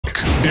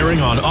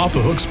Airing on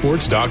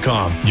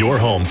offthehooksports.com, your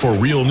home for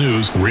real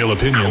news, real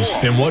opinions,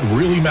 and what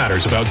really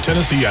matters about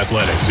Tennessee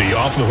athletics. The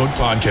Off the Hook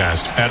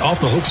podcast at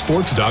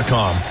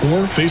offthehooksports.com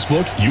or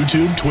Facebook,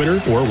 YouTube, Twitter,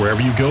 or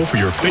wherever you go for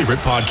your favorite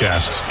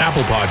podcasts.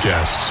 Apple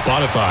Podcasts,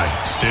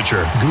 Spotify,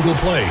 Stitcher, Google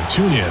Play,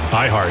 TuneIn,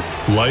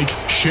 iHeart. Like,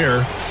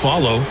 share,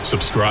 follow,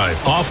 subscribe.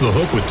 Off the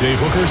Hook with Dave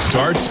Hooker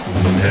starts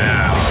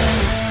now.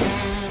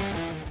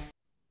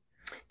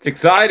 It's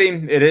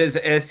exciting. It is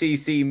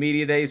SEC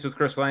Media Days with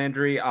Chris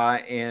Landry. I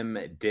am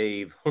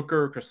Dave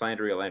Hooker, Chris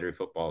Landry at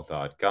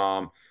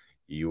LandryFootball.com.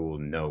 You will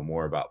know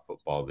more about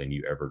football than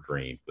you ever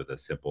dreamed with a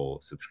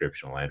simple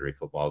subscription at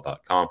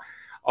LandryFootball.com.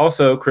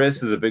 Also,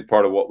 Chris is a big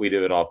part of what we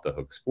do at Off the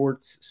Hook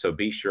Sports, so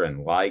be sure and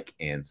like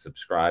and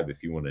subscribe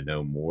if you want to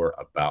know more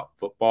about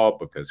football,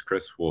 because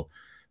Chris will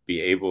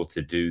be able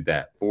to do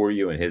that for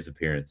you in his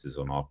appearances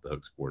on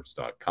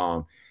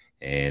offthehooksports.com.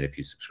 And if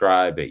you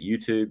subscribe at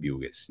YouTube, you'll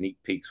get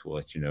sneak peeks. We'll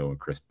let you know when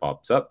Chris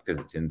pops up, because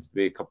it tends to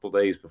be a couple of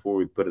days before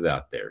we put it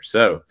out there.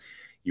 So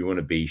you want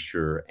to be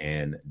sure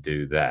and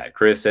do that.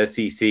 Chris,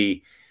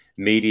 SEC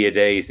Media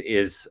Days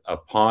is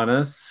upon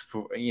us.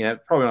 Probably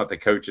not the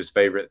coach's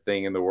favorite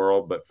thing in the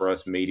world, but for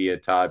us media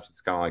types,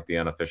 it's kind of like the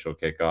unofficial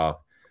kickoff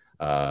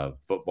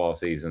football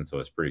season. So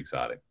it's pretty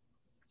exciting.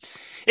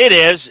 It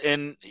is.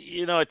 And,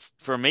 it's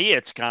for me,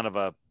 it's kind of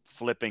a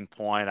flipping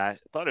point. I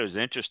thought it was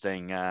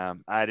interesting.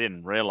 I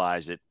didn't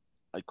realize it,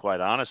 quite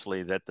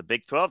honestly, that the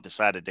Big 12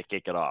 decided to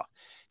kick it off.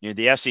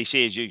 The SEC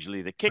is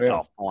usually the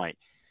kickoff point,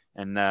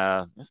 and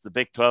the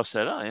Big 12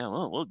 said, "Oh yeah,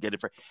 we'll get it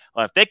for."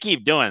 Well, if they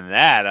keep doing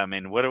that, I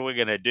mean, what are we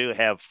going to do?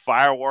 Have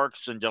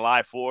fireworks on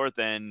July 4th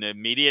and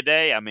Media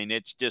Day? I mean,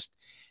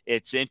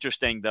 it's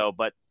interesting though.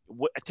 But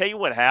I tell you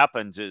what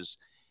happens is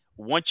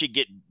once you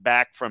get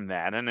back from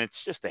that, and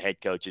it's just the head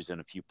coaches and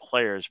a few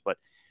players, but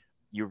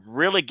you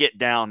really get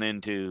down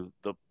into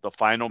the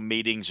final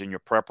meetings and your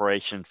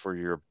preparation for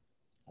your,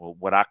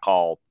 what I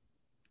call,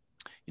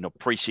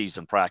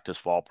 preseason practice,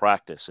 fall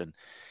practice. And,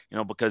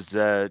 because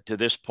to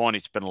this point,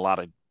 it's been a lot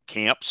of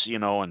camps,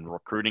 and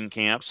recruiting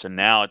camps. And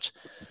now it's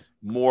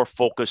more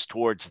focused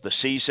towards the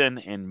season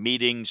and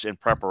meetings and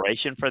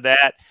preparation for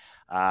that.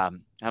 I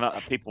know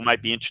people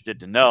might be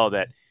interested to know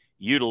that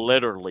you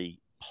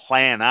literally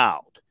plan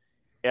out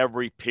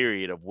every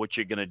period of what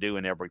you're going to do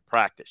in every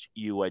practice.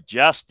 You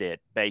adjust it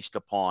based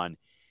upon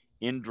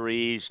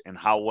injuries and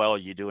how well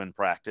you do in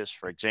practice.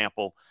 For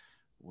example,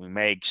 we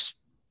may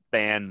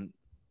expand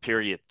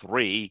period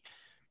 3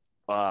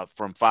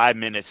 from 5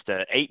 minutes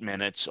to 8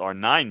 minutes or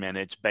 9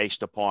 minutes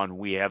based upon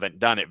we haven't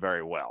done it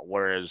very well.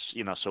 Whereas,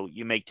 so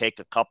you may take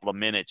a couple of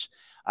minutes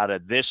out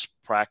of this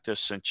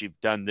practice since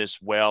you've done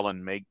this well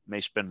and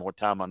may spend more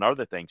time on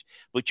other things.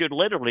 But you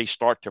literally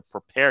start to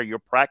prepare your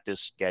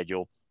practice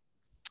schedule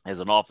as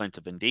an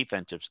offensive and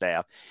defensive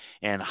staff,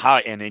 and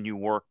then you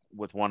work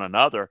with one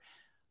another,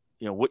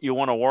 what you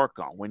want to work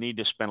on. We need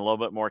to spend a little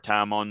bit more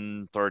time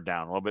on third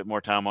down, a little bit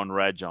more time on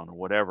red zone or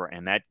whatever.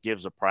 And that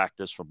gives a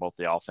practice for both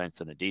the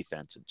offense and the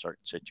defense in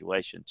certain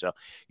situations. So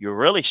you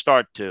really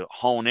start to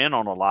hone in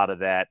on a lot of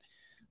that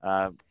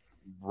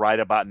right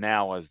about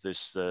now as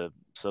this,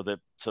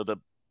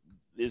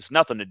 it's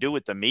nothing to do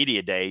with the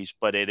media days,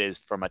 but it is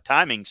from a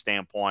timing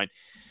standpoint.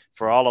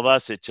 For all of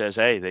us, it says,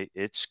 hey,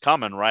 it's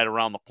coming right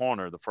around the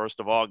corner. The 1st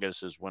of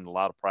August is when a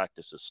lot of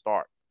practices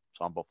start.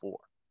 Some before.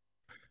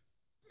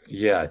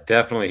 Yeah,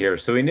 definitely here.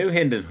 So we knew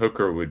Hendon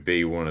Hooker would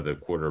be one of the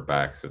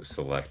quarterbacks that was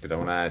selected. I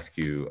want to ask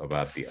you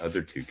about the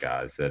other 2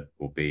 guys that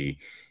will be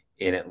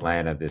in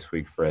Atlanta this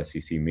week for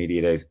SEC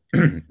Media Days.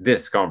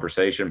 This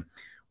conversation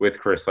with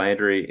Chris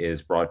Landry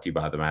is brought to you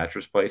by The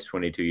Mattress Place,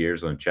 22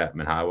 years on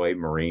Chapman Highway,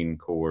 Marine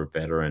Corps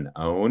veteran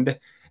owned.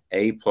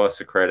 A+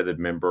 accredited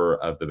member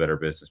of the Better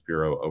Business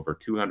Bureau, over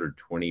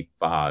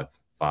 225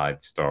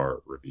 5-star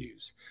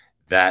reviews.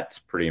 That's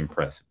pretty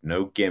impressive.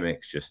 No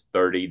gimmicks, just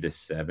 30 to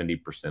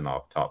 70%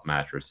 off top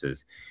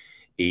mattresses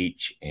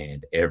each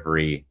and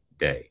every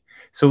day.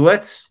 So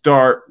let's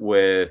start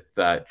with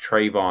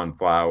Trevon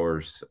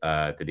Flowers,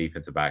 the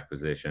defensive back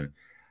position.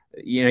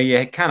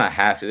 You kind of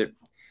have to.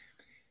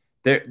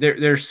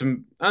 There's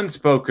some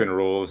unspoken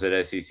rules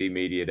at SEC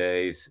Media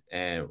Days,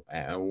 and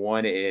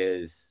one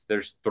is,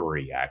 there's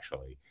 3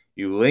 actually.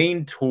 You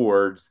lean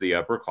towards the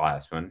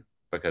upperclassmen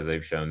because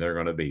they've shown they're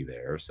going to be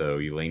there. So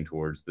you lean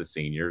towards the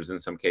seniors, in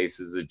some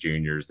cases the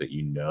juniors that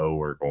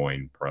are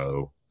going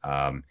pro.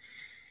 And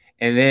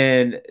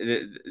then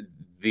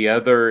the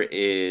other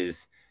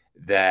is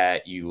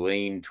that you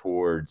lean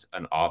towards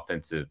an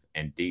offensive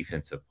and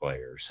defensive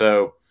player.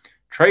 So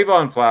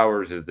Trevon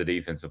Flowers is the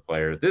defensive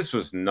player. This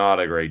was not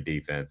a great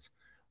defense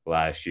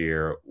last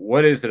year.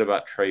 What is it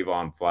about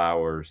Trevon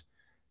Flowers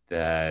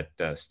that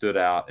stood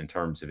out in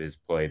terms of his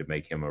play to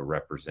make him a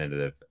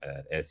representative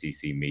at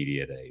SEC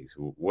Media Days?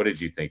 What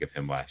did you think of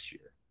him last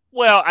year?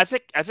 Well, I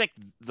think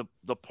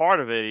the part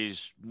of it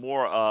is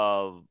more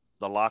of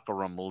the locker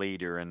room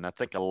leader, and I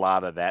think a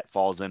lot of that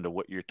falls into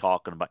what you're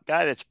talking about.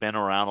 Guy that's been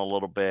around a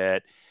little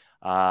bit,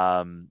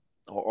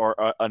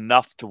 or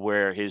enough to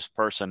where his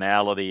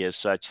personality is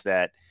such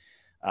that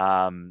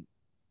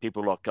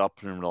people look up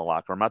to him in the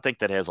locker room. I think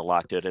that has a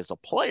lot to it. As a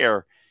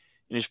player,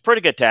 and he's a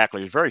pretty good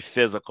tackler. He's very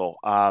physical.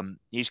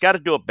 He's got to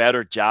do a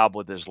better job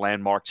with his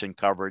landmarks and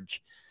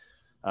coverage,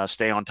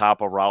 stay on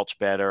top of routes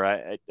better.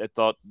 I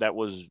thought that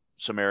was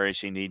some areas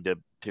he needed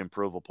to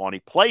improve upon. He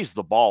plays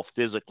the ball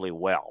physically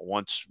well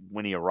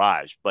when he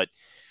arrives, but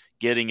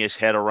getting his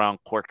head around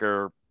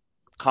quicker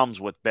comes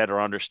with better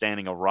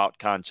understanding of route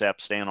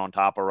concepts, staying on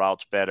top of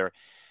routes better.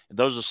 And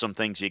those are some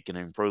things he can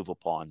improve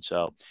upon.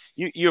 So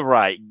you're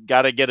right.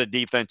 Got to get a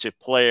defensive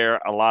player.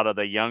 A lot of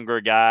the younger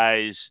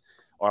guys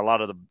or a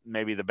lot of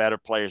maybe the better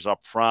players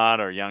up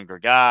front are younger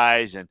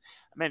guys. And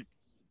I mean,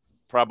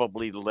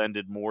 probably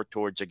lended more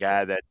towards a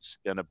guy that's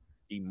going to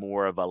be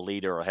more of a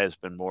leader or has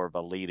been more of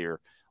a leader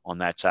on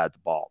that side of the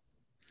ball.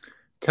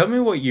 Tell me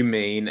what you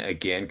mean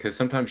again, because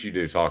sometimes you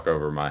do talk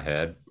over my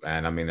head,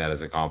 and I mean that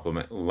as a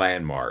compliment.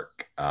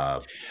 Landmark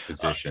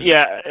position.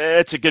 Yeah,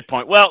 it's a good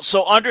point. Well,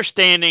 so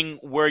understanding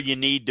where you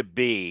need to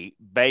be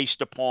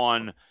based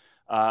upon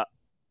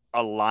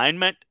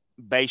alignment,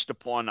 based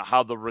upon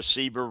how the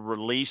receiver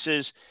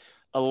releases.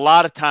 A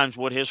lot of times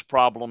what his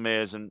problem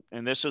is, and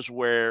this is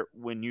where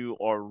when you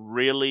are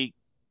really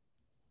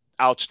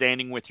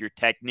outstanding with your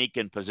technique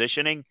and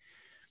positioning,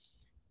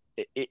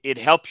 it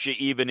helps you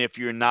even if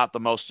you're not the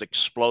most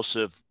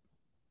explosive,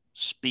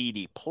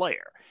 speedy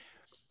player.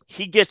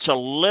 He gets a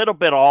little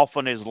bit off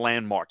on his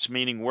landmarks,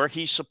 meaning where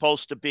he's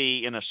supposed to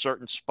be in a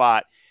certain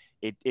spot.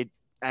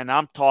 And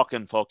I'm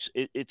talking, folks,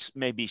 it's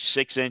maybe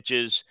 6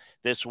 inches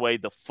this way.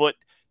 The foot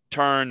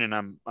turn, and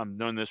I'm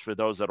doing this for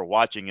those that are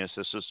watching this.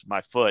 This is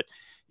my foot.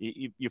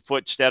 Your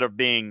foot, instead of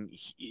being,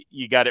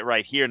 you got it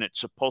right here, and it's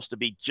supposed to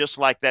be just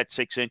like that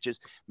 6 inches,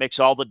 makes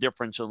all the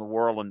difference in the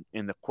world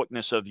in the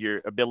quickness of your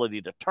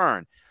ability to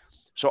turn.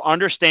 So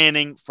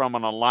understanding from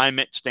an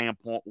alignment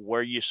standpoint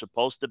where you're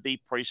supposed to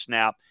be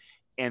pre-snap,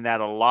 and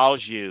that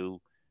allows you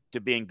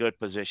to be in good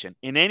position.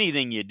 In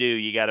anything you do,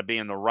 you got to be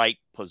in the right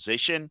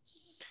position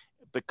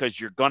because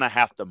you're going to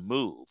have to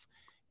move.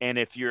 And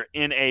if you're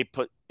in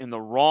the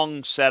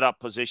wrong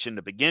setup position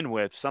to begin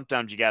with,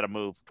 sometimes you got to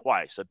move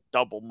twice, a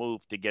double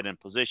move to get in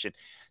position.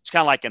 It's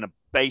kind of like in a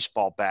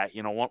baseball bat.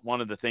 You know, one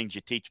of the things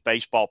you teach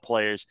baseball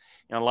players,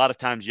 a lot of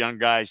times young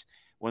guys,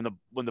 when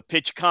the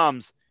pitch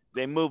comes,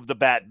 they move the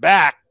bat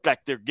back like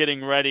they're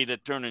getting ready to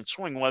turn and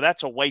swing. Well,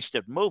 that's a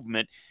wasted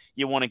movement.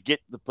 You want to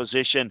get the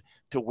position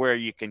to where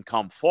you can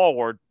come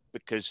forward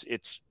because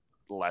it's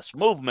less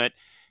movement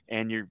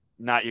and you're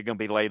going to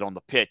be late on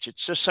the pitch.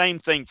 It's the same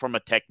thing from a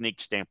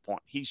technique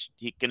standpoint. He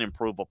can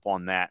improve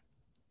upon that.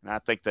 And I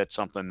think that's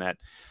something that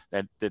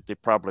they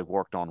probably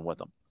worked on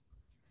with him.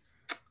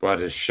 Well, I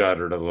just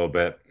shuddered a little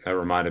bit. That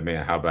reminded me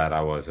of how bad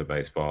I was at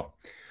baseball.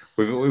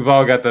 We've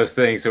all got those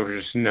things that were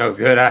just no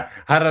good.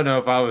 I don't know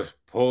if I was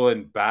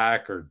pulling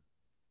back or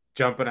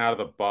jumping out of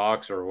the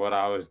box or what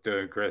I was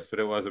doing, Chris, but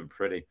it wasn't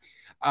pretty.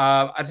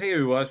 I tell you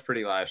who was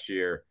pretty last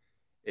year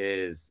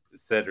is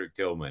Cedric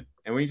Tillman.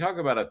 And when you talk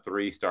about a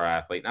 3-star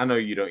athlete, I know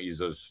you don't use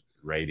those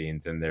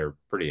ratings, and they're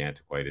pretty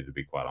antiquated, to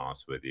be quite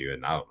honest with you.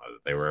 And I don't know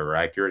that they were ever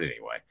accurate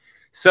anyway.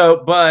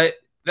 So, but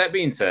that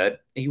being said,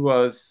 he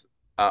was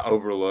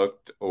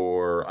overlooked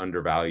or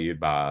undervalued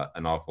by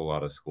an awful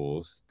lot of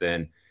schools.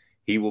 Then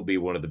he will be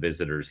one of the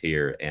visitors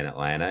here in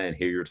Atlanta. And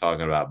here you're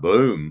talking about,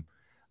 boom,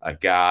 a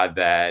guy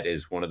that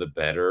is one of the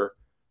better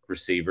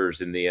receivers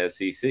in the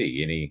SEC.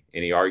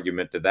 Any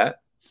argument to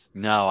that?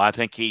 No, I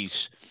think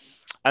he's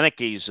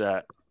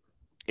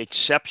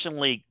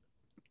exceptionally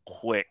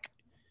quick.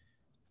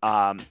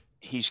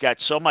 He's got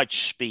so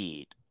much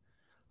speed.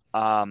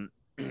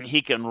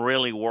 He can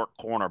really work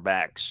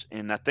cornerbacks.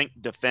 And I think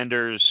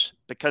defenders,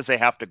 because they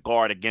have to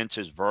guard against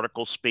his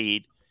vertical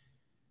speed,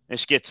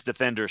 this gets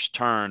defenders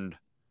turned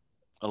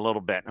a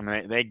little bit. I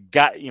mean, they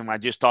got, I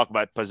just talked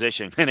about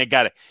position, and they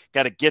got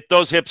to get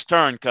those hips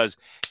turned because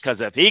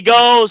if he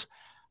goes,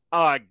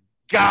 I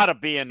got to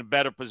be in a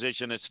better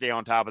position to stay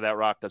on top of that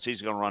rock because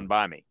he's going to run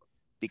by me.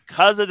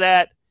 Because of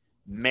that,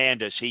 man,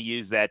 does he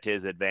use that to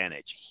his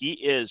advantage. He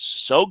is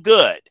so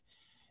good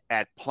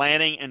at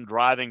planning and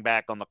driving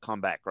back on the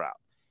comeback route.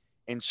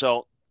 And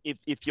so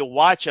if you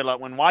watch it, like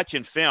when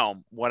watching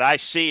film, what I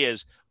see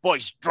is, boy,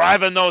 he's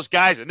driving those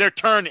guys, and they're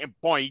turning, and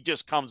boy, he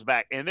just comes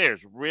back, and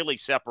there's really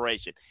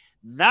separation.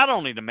 Not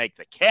only to make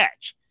the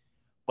catch,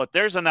 but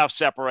there's enough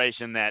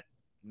separation that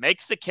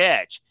makes the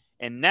catch,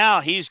 and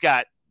now he's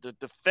got – the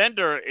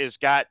defender has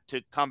got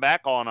to come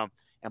back on him,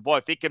 and boy,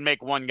 if he can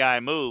make one guy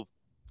move,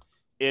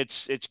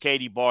 it's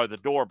Katie bar the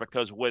door,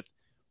 because with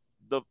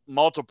the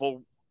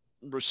multiple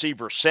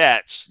receiver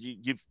sets,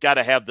 you've got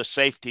to have the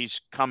safeties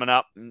coming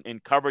up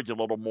in coverage a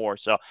little more.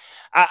 So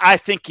I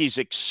think he's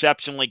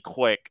exceptionally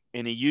quick,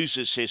 and he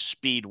uses his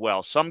speed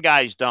well. Some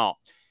guys don't.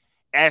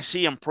 As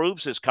he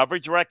improves his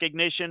coverage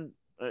recognition,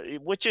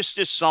 which is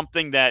just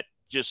something that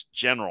just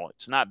general,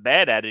 it's not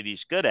bad at it,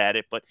 he's good at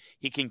it, but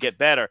he can get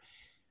better.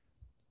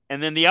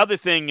 And then the other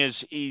thing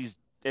is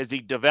as he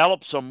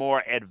develops a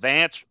more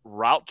advanced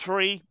route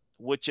tree,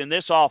 which in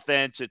this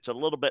offense, it's a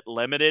little bit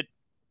limited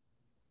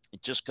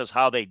just because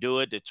how they do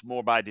it. It's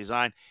more by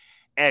design.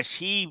 as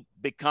he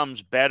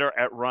becomes better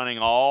at running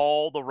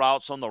all the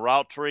routes on the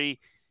route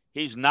tree,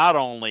 he's not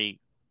only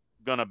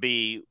going to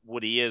be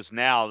what he is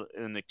now,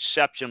 an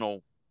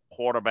exceptional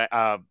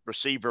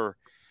receiver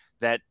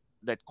that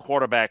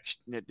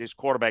his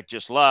quarterback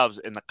just loves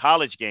in the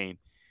college game.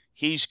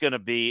 He's going to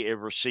be a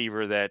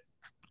receiver that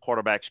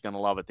quarterback's going to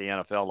love at the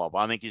NFL level.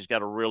 I think he's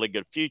got a really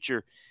good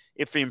future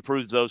if he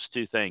improves those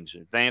two things: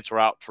 advanced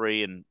route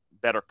tree and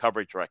better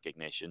coverage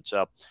recognition.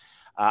 So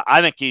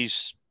I think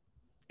he's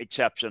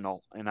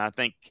exceptional, and I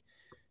think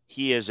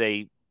he is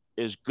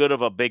as good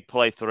of a big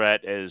play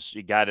threat as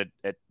you got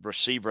at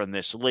receiver in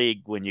this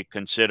league when you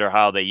consider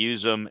how they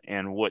use him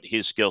and what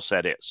his skill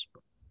set is.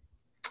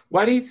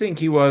 Why do you think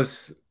he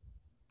was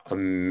a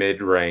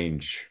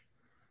mid-range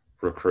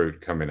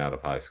recruit coming out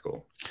of high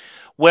school?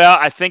 Well,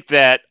 I think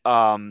that,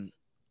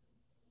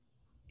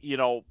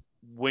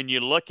 when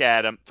you look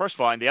at him, first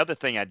of all, and the other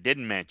thing I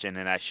didn't mention,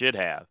 and I should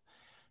have,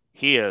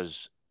 he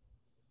was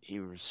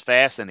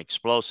fast and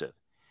explosive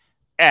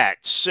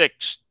at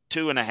 6'2.5",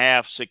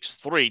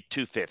 6'3",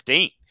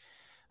 215.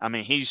 I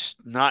mean, he's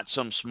not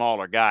some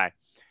smaller guy.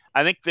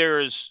 I think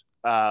there's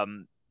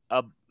and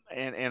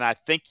I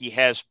think he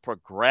has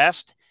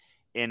progressed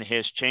in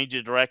his change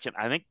of direction.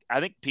 I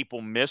think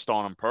people missed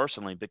on him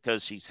personally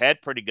because he's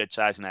had pretty good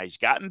size now. He's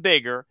gotten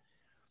bigger.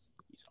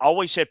 He's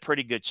always had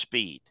pretty good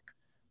speed,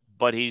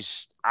 but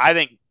I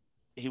think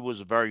he was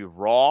very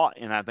raw,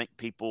 and I think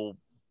people,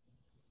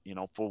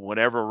 for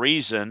whatever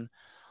reason,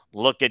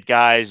 look at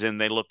guys and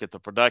they look at the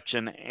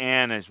production.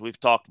 And as we've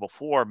talked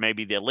before,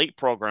 maybe the elite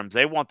programs,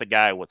 they want the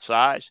guy with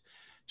size,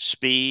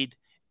 speed,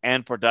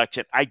 and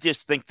production. I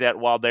just think that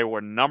while there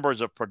were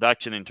numbers of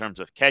production in terms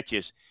of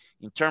catches,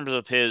 in terms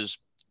of his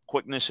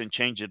quickness and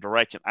change of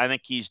direction, I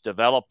think he's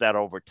developed that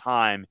over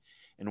time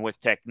and with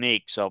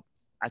technique. So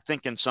I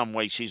think in some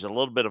ways he's a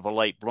little bit of a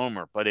late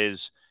bloomer, but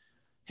his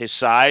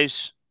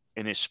size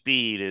and his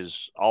speed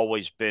has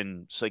always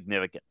been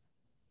significant.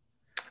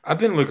 I've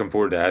been looking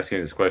forward to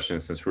asking this question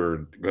since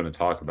we're going to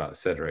talk about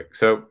Cedric.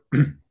 So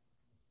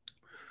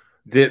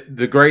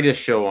the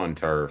greatest show on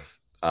turf,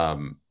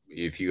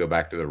 if you go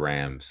back to the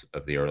Rams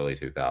of the early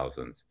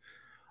 2000s,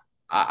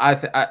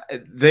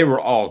 they were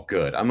all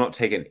good. I'm not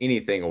taking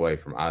anything away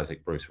from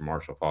Isaac Bruce or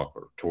Marshall Faulk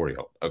or Torrey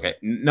Holt. Okay,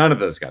 none of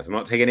those guys. I'm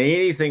not taking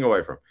anything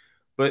away from them.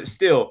 But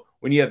still,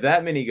 when you have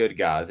that many good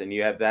guys and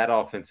you have that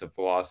offensive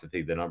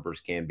philosophy, the numbers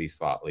can be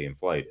slightly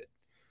inflated.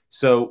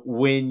 So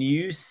when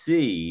you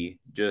see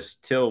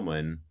just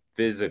Tillman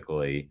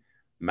physically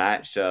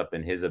matched up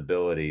in his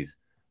abilities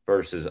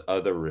versus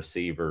other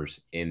receivers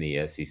in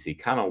the SEC,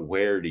 kind of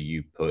where do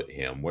you put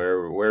him?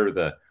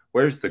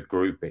 Where's the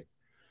grouping?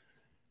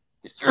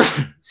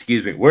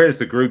 Excuse me. Where's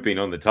the grouping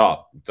on the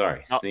top?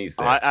 Sorry, sneeze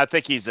there. I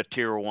think he's a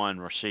tier 1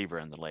 receiver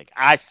in the league.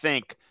 I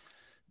think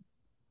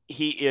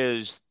he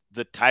is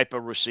the type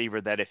of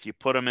receiver that if you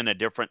put him in a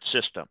different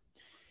system,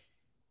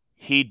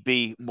 he'd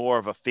be more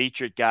of a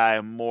featured guy,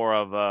 more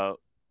of a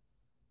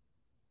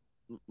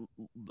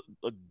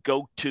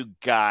go-to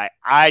guy.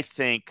 I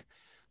think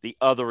the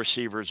other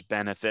receivers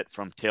benefit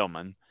from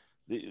Tillman.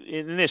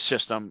 In this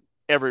system,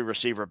 every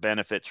receiver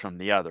benefits from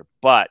the other,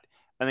 but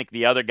I think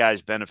the other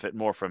guys benefit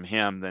more from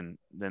him than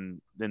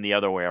the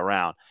other way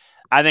around.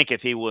 I think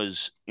if he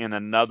was in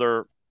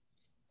another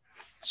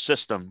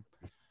system,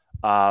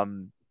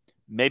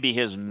 maybe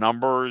his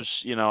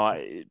numbers,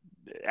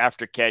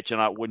 after catch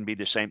and wouldn't be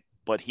the same,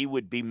 but he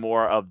would be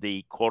more of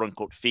the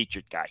quote-unquote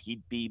featured guy.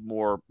 He'd be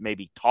more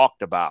maybe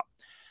talked about.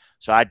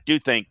 So I do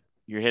think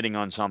you're hitting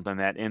on something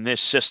that in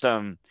this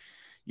system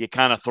you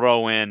kind of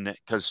throw in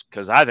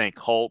because I think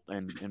Holt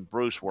and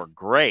Bruce were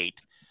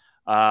great.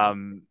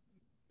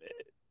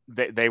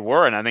 They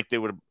were, and I think they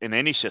would have in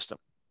any system.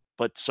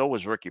 But so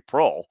was Ricky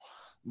Prohl.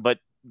 But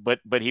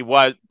he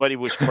was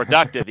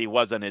productive. He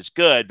wasn't as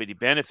good, but he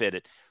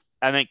benefited.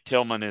 I think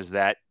Tillman is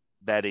that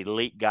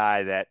elite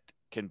guy that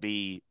can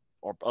be,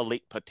 or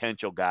elite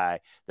potential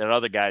guy that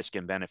other guys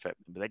can benefit.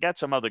 But they got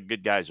some other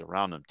good guys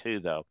around them too,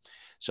 though.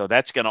 So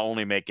that's going to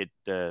only make it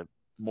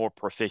more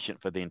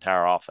proficient for the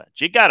entire offense.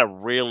 You've got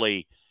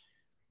to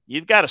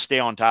stay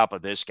on top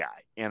of this guy.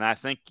 And I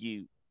think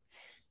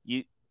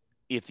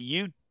if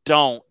you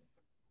don't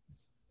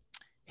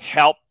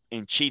help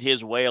and cheat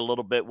his way a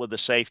little bit with the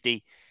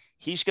safety,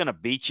 he's going to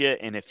beat you.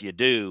 And if you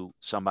do,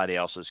 somebody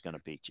else is going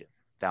to beat you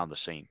down the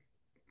seam.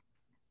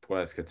 Well,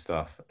 that's good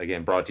stuff.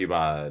 Again, brought to you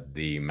by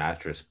the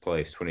Mattress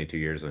Place, 22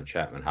 years on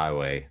Chapman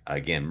Highway.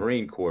 Again,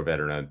 Marine Corps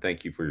veteran.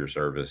 Thank you for your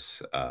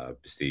service,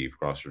 Steve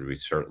Crosser. We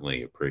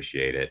certainly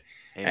appreciate it.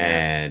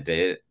 Amen. And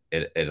it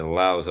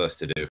allows us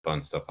to do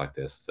fun stuff like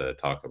this, to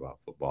talk about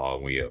football.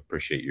 And we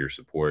appreciate your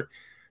support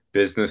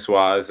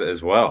business-wise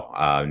as well.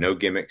 No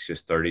gimmicks,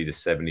 just 30 to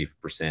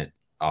 70%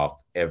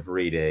 off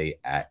every day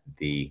at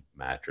the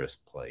Mattress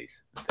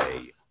Place.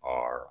 They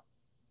are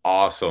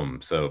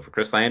awesome. So for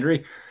Chris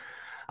Landry,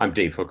 I'm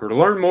Dave Hooker. To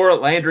learn more at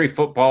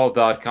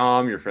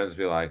LandryFootball.com, your friends will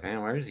be like,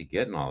 man, where is he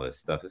getting all this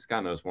stuff? This guy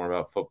knows more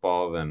about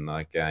football than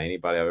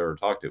anybody I've ever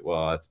talked to.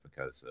 Well, that's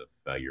because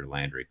of your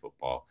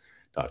LandryFootball.com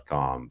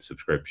com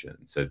subscription.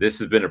 So this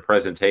has been a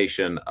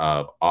presentation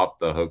of Off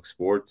the Hook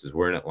Sports. As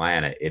we're in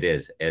Atlanta, it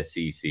is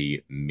SEC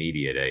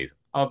Media Days.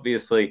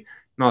 Obviously,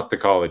 not the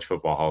College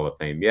Football Hall of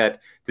Fame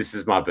yet. This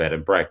is my bed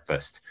and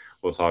breakfast.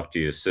 We'll talk to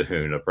you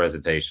soon. A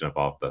presentation of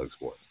Off the Hook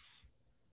Sports.